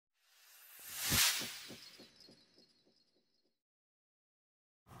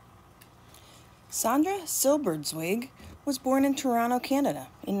Sandra Silberzweig was born in Toronto, Canada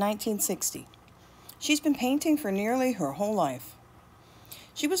in 1960. She's been painting for nearly her whole life.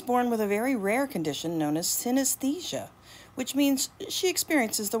 She was born with a very rare condition known as synesthesia, which means she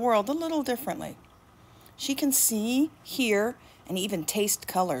experiences the world a little differently. She can see, hear, and even taste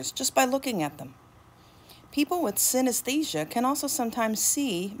colors just by looking at them. People with synesthesia can also sometimes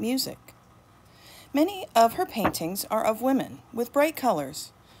see music. Many of her paintings are of women with bright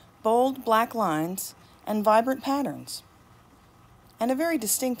colors, bold black lines, and vibrant patterns, and a very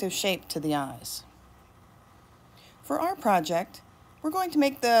distinctive shape to the eyes. For our project, we're going to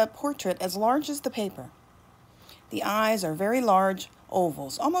make the portrait as large as the paper. The eyes are very large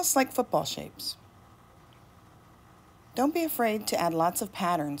ovals, almost like football shapes. Don't be afraid to add lots of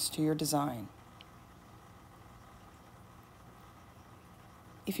patterns to your design.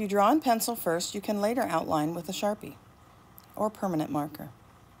 If you draw in pencil first, you can later outline with a Sharpie or permanent marker.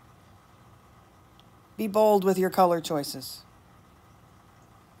 Be bold with your color choices.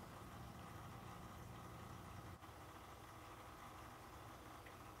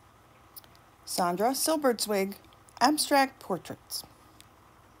 Sandra Silberzweig, Abstract Portraits.